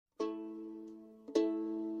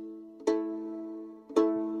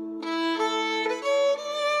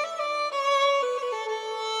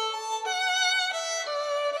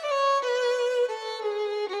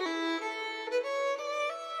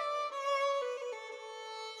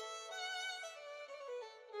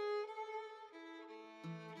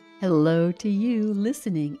Hello to you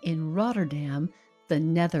listening in Rotterdam, the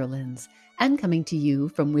Netherlands, and coming to you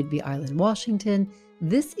from Whidbey Island, Washington.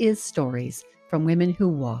 This is Stories from Women Who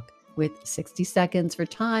Walk with 60 Seconds for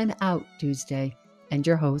Time Out Tuesday, and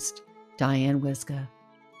your host, Diane Wiska.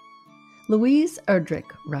 Louise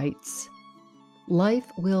Erdrich writes,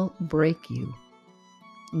 "Life will break you.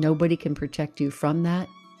 Nobody can protect you from that,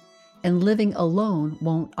 and living alone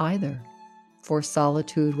won't either, for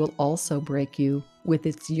solitude will also break you with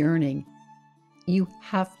its yearning. You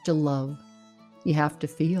have to love. You have to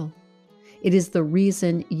feel. It is the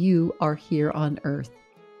reason you are here on earth.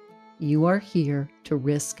 You are here to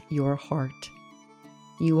risk your heart.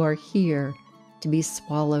 You are here to be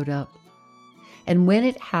swallowed up. And when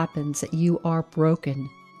it happens that you are broken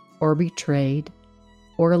or betrayed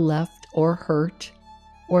or left or hurt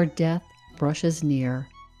or death brushes near,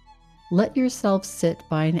 let yourself sit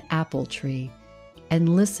by an apple tree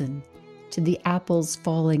and listen to the apples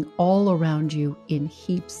falling all around you in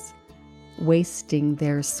heaps, wasting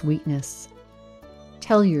their sweetness.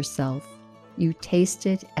 Tell yourself you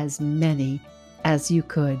tasted as many as you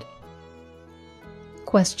could."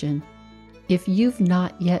 Question: if you've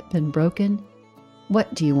not yet been broken,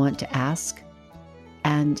 what do you want to ask?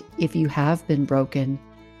 And if you have been broken,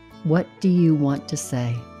 what do you want to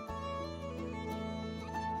say?